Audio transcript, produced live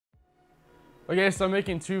Okay, so I'm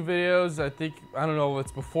making two videos. I don't know if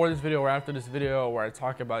it's before this video or after this video, where I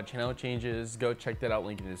talk about channel changes. Go check that out,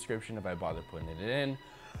 link in the description if I bother putting it in.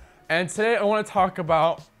 And today I want to talk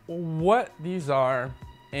about what these are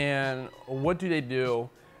and what do they do,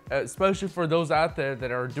 especially for those out there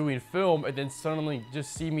that are doing film and then suddenly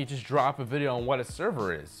just see me just drop a video on what a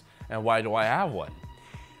server is and why do I have one.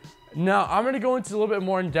 Now, I'm going to go into a little bit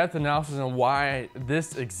more in-depth analysis on why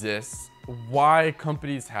this exists, why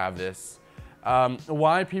companies have this,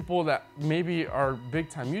 why people that maybe are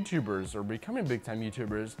big-time YouTubers or becoming big-time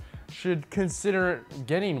YouTubers should consider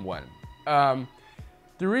getting one.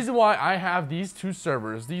 The reason why I have these two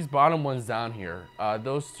servers, these bottom ones down here,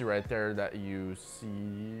 those two right there that you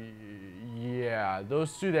see, yeah,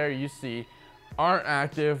 those two there you see aren't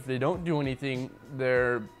active. They don't do anything.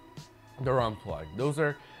 They're unplugged. Those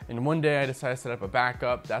are, and one day I decided to set up a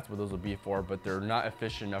backup. That's what those will be for, but they're not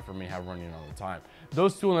efficient enough for me to have running all the time.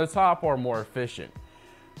 Those two on the top are more efficient.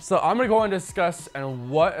 So I'm gonna go and discuss and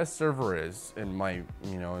what a server is in my,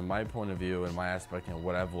 in my point of view, in my aspect, and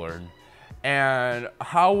what I've learned, and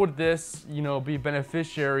how would this, be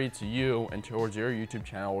beneficiary to you and towards your YouTube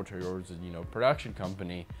channel or towards, production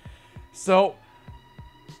company. So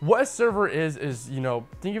what a server is,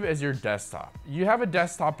 think of it as your desktop. You have a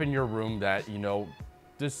desktop in your room that,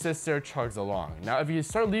 just sits there, chugs along. Now, if you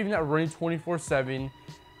start leaving that running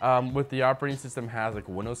 24/7, with the operating system has like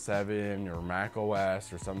Windows 7 or Mac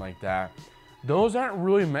OS or something like that, those aren't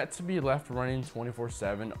really meant to be left running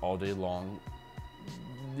 24/7 all day long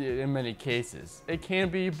in many cases. It can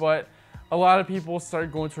be, but a lot of people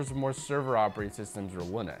start going towards more server operating systems or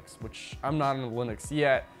Linux, which I'm not on Linux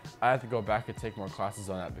yet. I have to go back and take more classes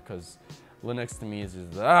on that because Linux to me is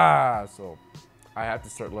just, so I have to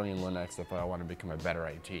start learning Linux if I want to become a better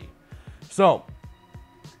IT. So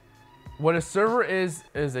what a server is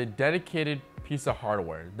a dedicated piece of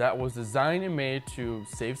hardware that was designed and made to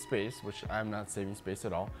save space, which I'm not saving space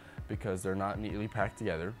at all because they're not neatly packed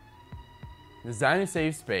together. Designed to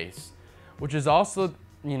save space, which is also,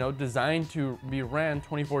 designed to be ran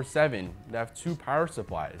 24/7. They have two power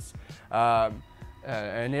supplies.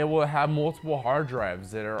 And it will have multiple hard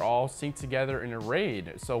drives that are all synced together in a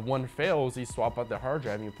RAID. So one fails, you swap out the hard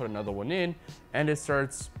drive and you put another one in, and it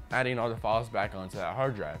starts adding all the files back onto that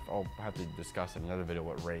hard drive. I'll have to discuss in another video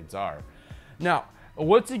what RAIDs are. Now,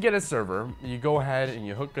 once you get a server, you go ahead and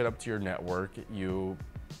you hook it up to your network, you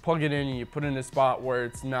plug it in and you put it in a spot where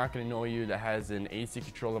it's not going to annoy you, that has an AC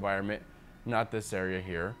control environment, not this area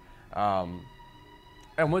here. And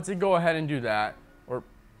once you go ahead and do that,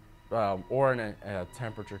 or in a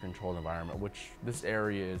temperature controlled environment, which this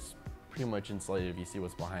area is pretty much insulated if you see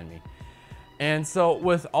what's behind me. And so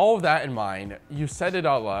with all of that in mind, you set it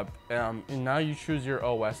all up, and now you choose your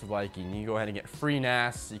OS of liking. You go ahead and get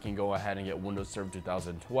FreeNAS. You can go ahead and get Windows Server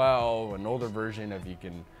 2012, an older version if you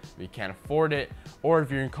can't afford it. Or if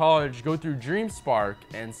you're in college, go through DreamSpark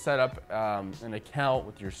and set up an account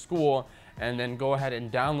with your school, and then go ahead and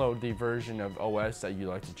download the version of OS that you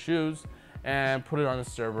like to choose and put it on the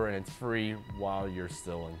server, and it's free while you're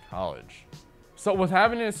still in college. So with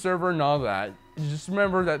having a server and all that, just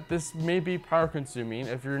remember that this may be power consuming.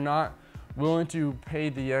 If you're not willing to pay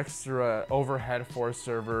the extra overhead for a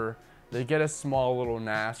server, they get a small little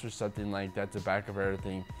NAS or something like that to back up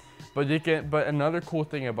everything. But another cool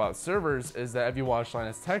thing about servers is that if you watch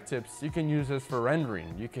Linus Tech Tips, you can use this for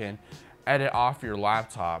rendering. You can edit off your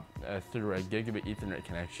laptop through a gigabit Ethernet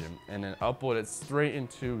connection and then upload it straight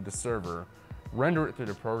into the server, render it through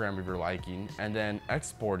the program of your liking, and then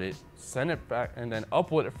export it, send it back, and then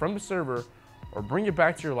upload it from the server or bring it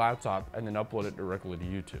back to your laptop and then upload it directly to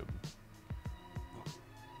YouTube.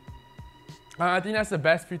 I think that's the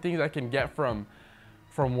best few things I can get from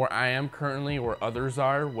where I am currently, where others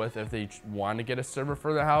are with if they want to get a server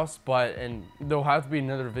for the house. And there'll have to be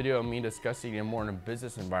another video of me discussing it more in a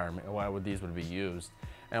business environment and why these would be used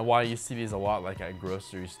and why you see these a lot like at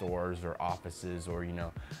grocery stores or offices or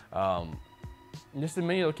just in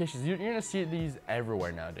many locations. You're gonna see these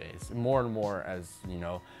everywhere nowadays, more and more as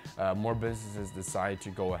more businesses decide to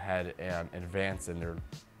go ahead and advance in their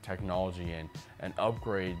technology and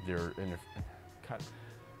upgrade their.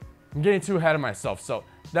 I'm getting too ahead of myself, so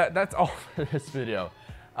that's all for this video.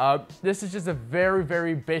 This is just a very,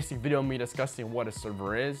 very basic video of me discussing what a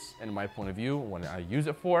server is and my point of view, what I use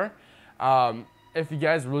it for. If you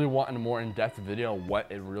guys really want a more in-depth video on what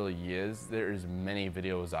it really is, there is many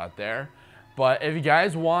videos out there. But if you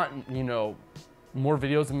guys want, more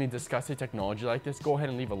videos of me discussing technology like this, go ahead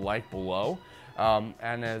and leave a like below.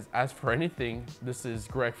 And as for anything, this is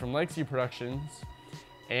Greg from Legacy Productions,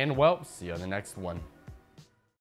 and well, see you on the next one.